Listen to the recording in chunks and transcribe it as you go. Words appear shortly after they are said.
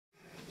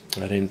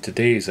And in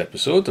today's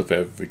episode of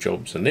Every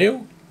Job's a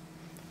Nail,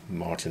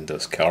 Martin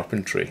does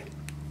carpentry.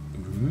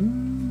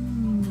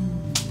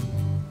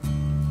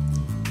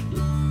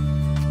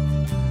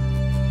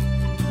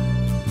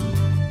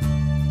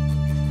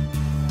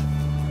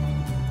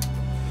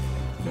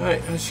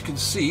 Right, as you can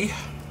see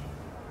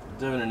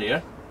down in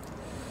here,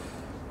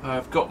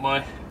 I've got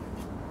my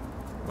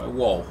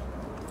wall,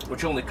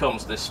 which only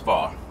comes this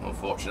far,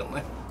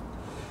 unfortunately,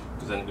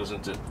 because then it goes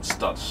into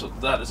studs. So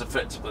that is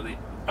effectively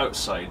the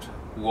outside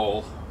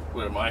wall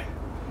where my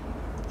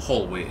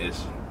hallway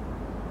is,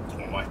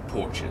 or my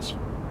porch is.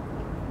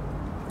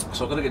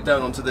 So I've got to get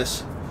down onto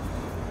this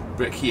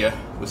brick here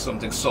with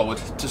something solid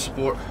to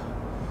support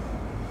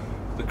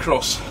the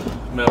cross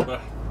member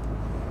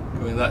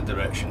going that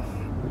direction.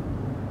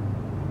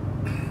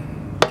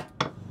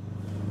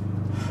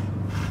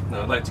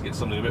 Now I'd like to get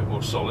something a bit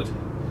more solid,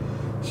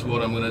 so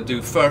what I'm going to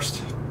do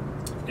first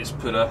is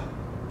put a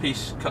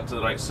piece cut to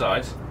the right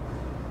size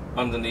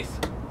underneath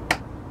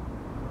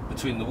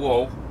between the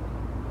wall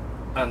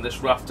and this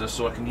rafter,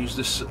 so I can use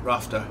this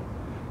rafter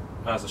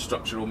as a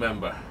structural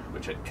member,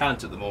 which I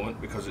can't at the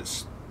moment because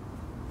it's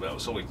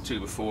only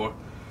 2x4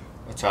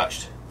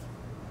 attached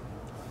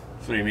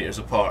 3 meters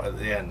apart at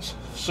the ends.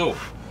 So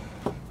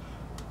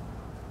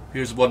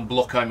here's one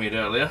block I made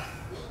earlier.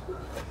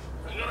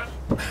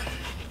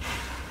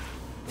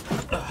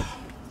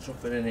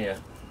 Drop it in here.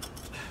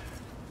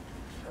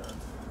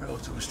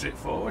 Relatively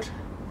straightforward.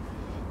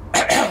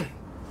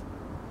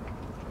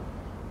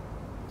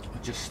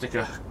 Just stick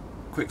a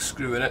quick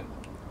screw in it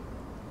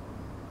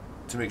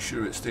to make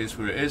sure it stays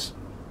where it is,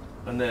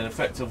 and then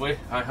effectively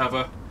I have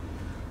a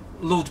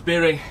load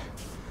bearing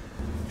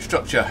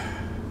structure.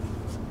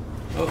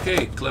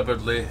 Okay,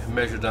 cleverly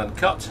measured and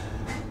cut.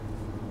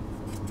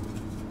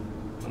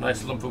 A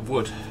nice lump of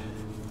wood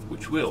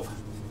which will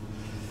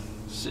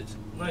sit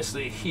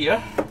nicely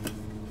here,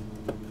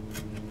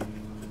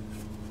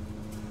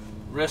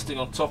 resting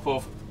on top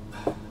of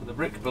the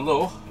brick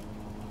below.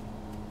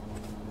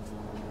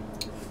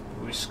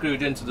 We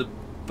screwed into the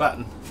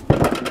batten,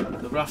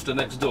 the rafter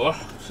next door,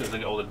 so they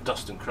get all the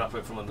dust and crap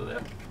out from under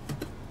there,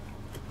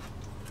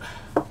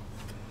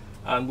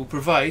 and we'll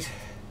provide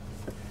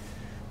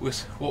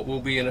with what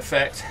will be in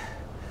effect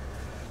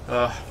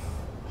a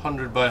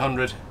 100 by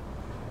 100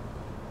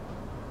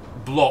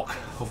 block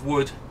of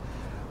wood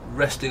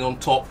resting on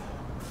top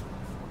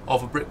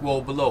of a brick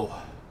wall below.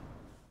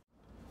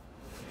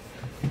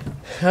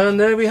 And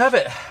there we have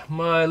it,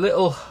 my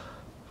little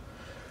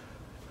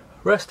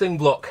resting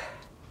block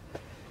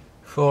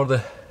for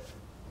the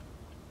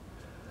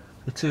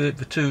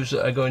twos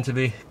that are going to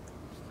be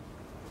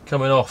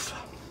coming off.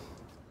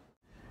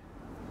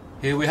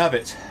 Here we have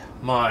it,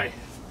 my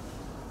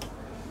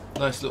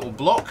nice little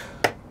block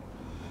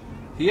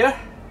here,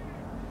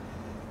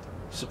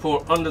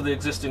 support under the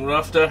existing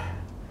rafter,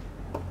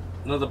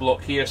 another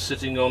block here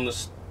sitting on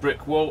this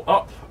brick wall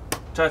up,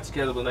 tied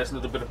together with a nice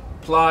little bit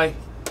of ply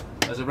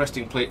as a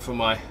resting plate for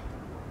my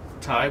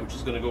tie, which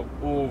is going to go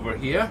over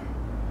here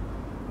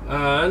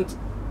and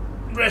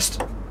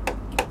rest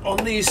on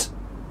these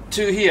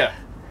two here,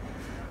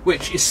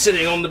 which is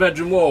sitting on the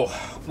bedroom wall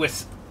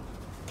with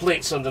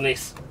plates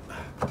underneath,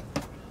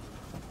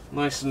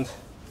 nice and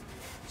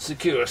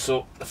secure.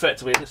 So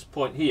effectively this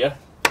point here,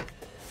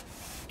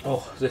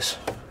 this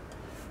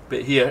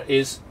bit here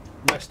is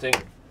resting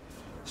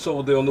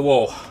solidly on the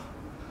wall.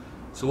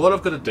 So what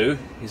I've got to do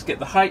is get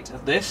the height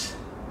of this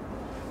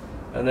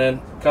and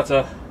then cut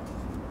a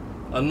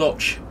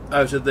notch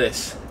out of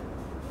this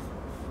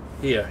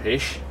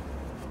here-ish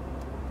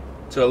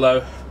to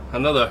allow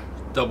another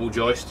double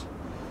joist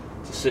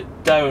to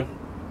sit down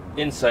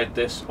inside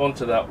this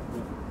onto that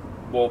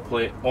wall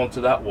plate, onto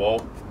that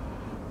wall,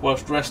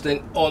 whilst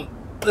resting on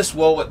this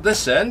wall at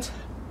this end,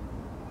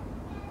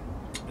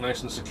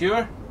 nice and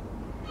secure.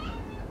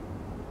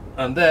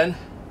 And then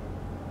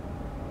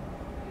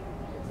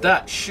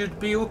that should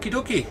be okie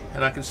dokie,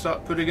 and I can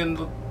start putting in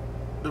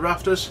the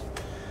rafters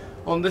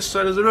on this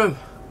side of the room.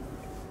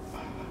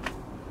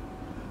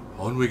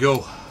 On we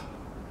go.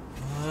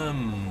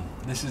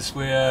 This is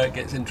where it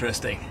gets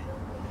interesting.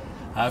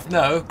 I've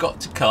now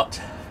got to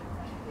cut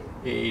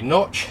a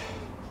notch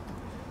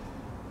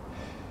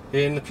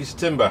in the piece of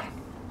timber.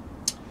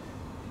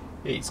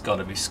 It's got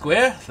to be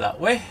square that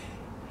way.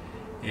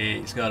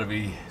 It's got to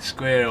be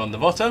square on the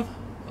bottom,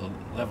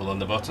 level on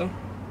the bottom.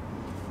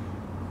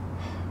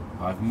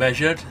 I've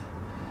measured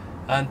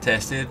and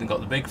tested and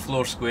got the big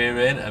floor square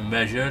in and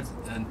measured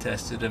and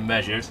tested and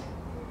measured,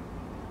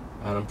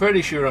 and I'm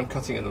pretty sure I'm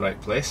cutting in the right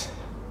place.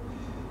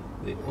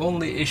 The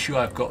only issue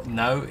I've got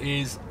now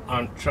is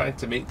I'm trying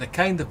to make the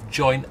kind of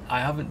joint I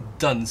haven't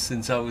done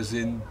since I was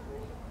in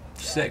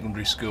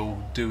secondary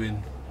school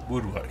doing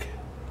woodwork.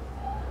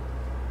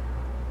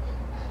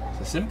 It's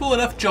a simple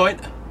enough joint,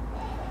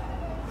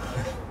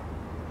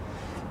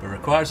 but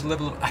requires a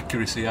level of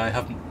accuracy I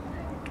haven't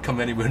come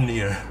anywhere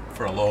near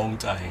for a long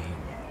time.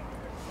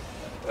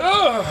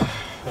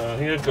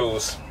 Here it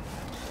goes.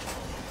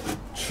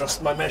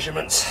 Trust my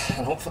measurements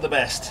and hope for the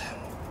best.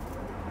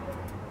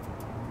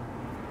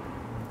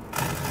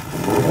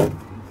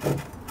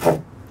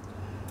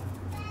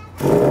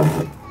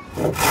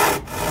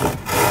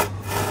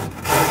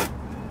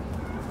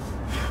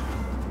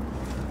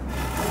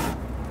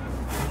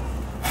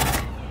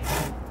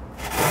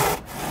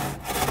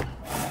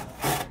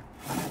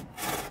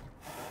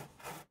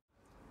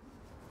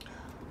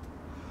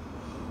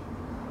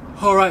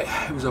 Alright,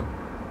 it was a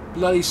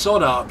bloody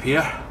sauna up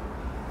here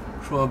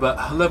from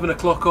about 11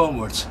 o'clock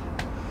onwards.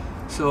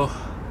 So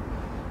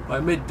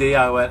by midday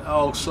I went,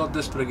 oh sod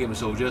this brigade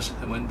soldiers,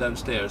 and went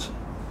downstairs.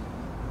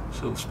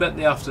 So spent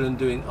the afternoon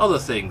doing other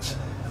things,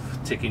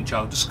 taking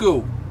child to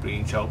school,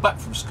 bringing child back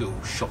from school,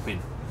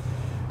 shopping,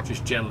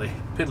 just generally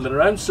piddling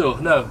around. So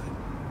now,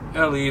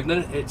 early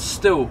evening, it's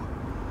still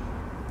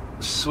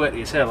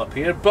sweaty as hell up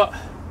here, but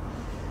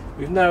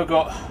we've now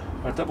got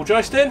our double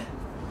joist in,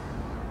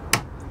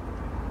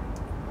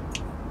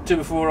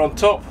 2x4 on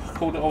top,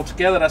 holding it all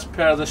together as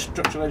per the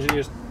structural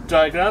engineer's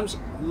diagrams.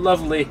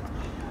 Lovely.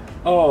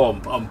 Oh,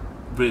 I'm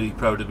really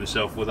proud of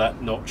myself with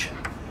that notch.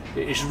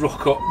 It is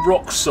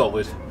rock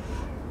solid.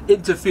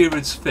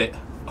 Interference fit.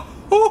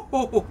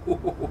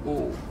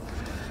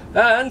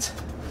 And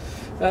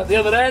at the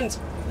other end,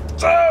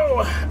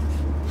 oh,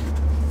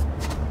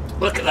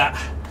 look at that.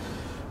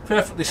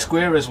 Perfectly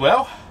square as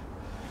well.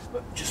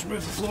 Just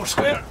move the floor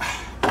square.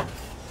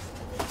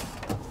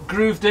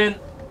 Grooved in.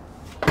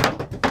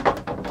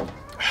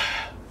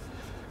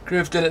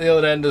 Grooved in at the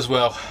other end as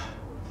well.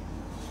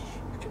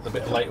 Get a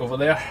bit of light over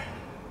there.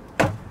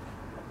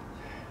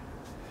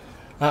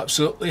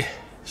 Absolutely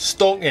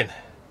stonking.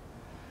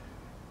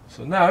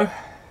 So now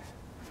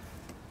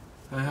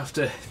I have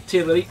to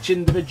tailor each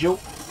individual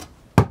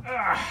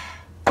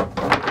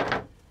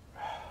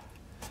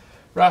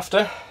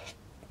rafter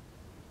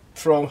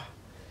from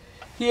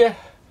here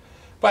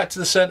back to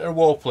the centre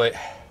wall plate.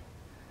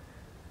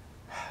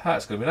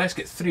 That's going to be nice.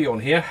 Get 3 on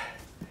here,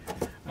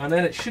 and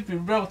then it should be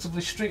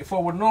relatively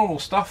straightforward normal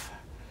stuff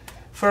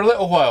for a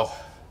little while.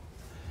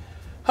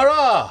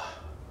 Hurrah!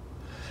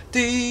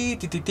 Dee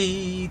dee dee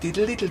dee dee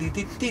dee dee dee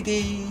dee dee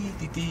dee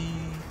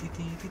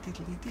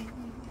dee dee.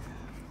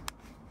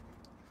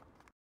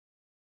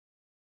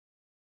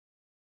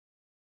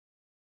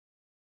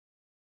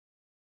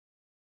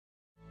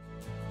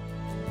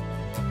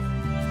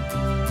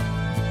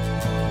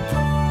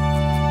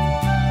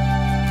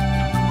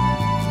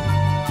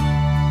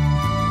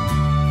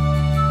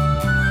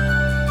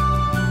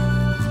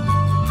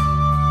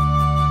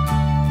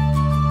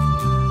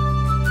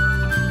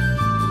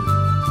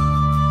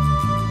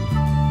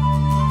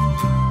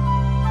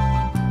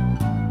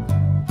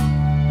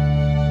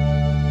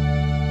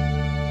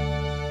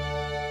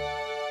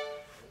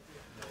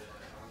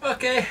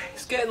 Okay,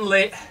 it's getting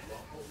late.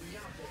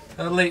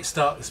 Had a late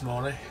start this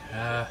morning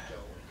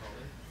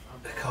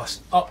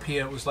because up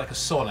here it was like a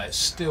sauna. It's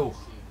still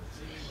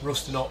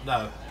roasting up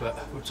now, but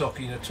we're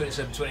talking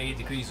 27, 28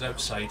 degrees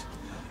outside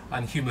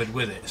and humid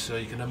with it, so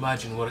you can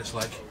imagine what it's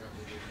like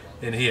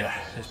in here.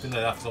 It's been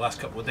like that for the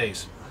last couple of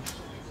days.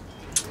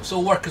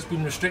 So work has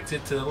been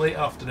restricted to the late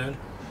afternoon,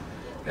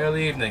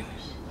 early evening.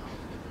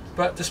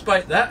 But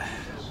despite that,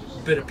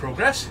 a bit of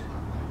progress.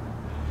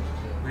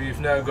 We've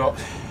now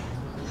got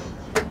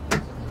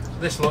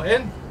this lot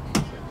in,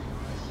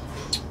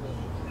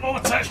 all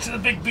attached to the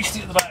big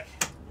beastie at the back.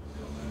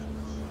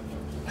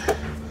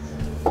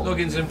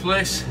 Luggins in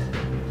place.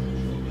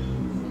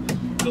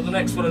 Got the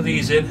next one of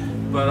these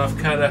in, but I've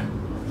kind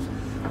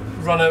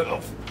of run out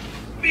of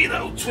me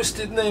little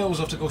twisted nails.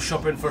 I have to go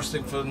shopping first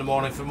thing in the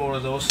morning for more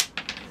of those,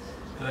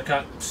 and I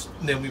can't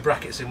nail my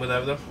brackets in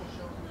without them.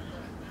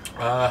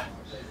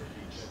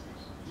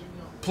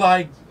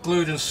 Ply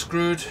glued and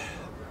screwed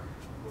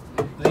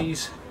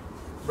these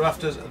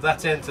rafters at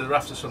that end to the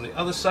rafters from the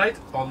other side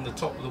on the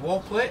top of the wall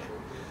plate,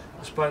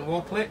 the spine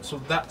wall plate, so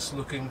that's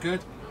looking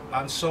good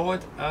and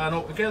solid and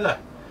all together.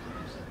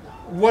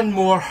 One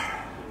more,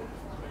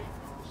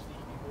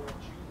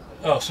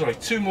 oh sorry,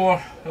 2 more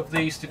of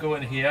these to go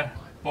in here,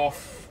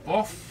 off,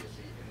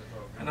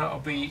 and that'll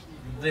be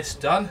this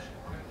done.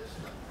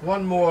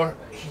 1 more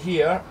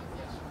here,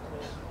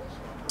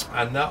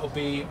 and that'll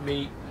be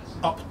me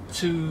up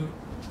to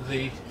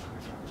the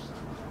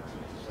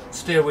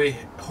stairway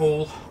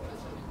hole,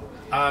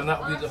 and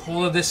that'll be the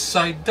whole of this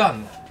side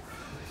done.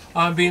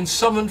 I'm being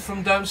summoned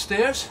from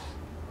downstairs,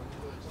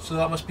 so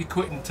that must be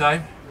quitting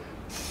time.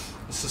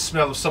 It's the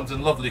smell of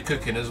something lovely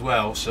cooking as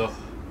well, so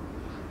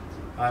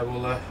I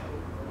will night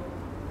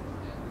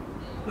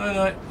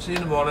night, see you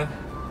in the morning.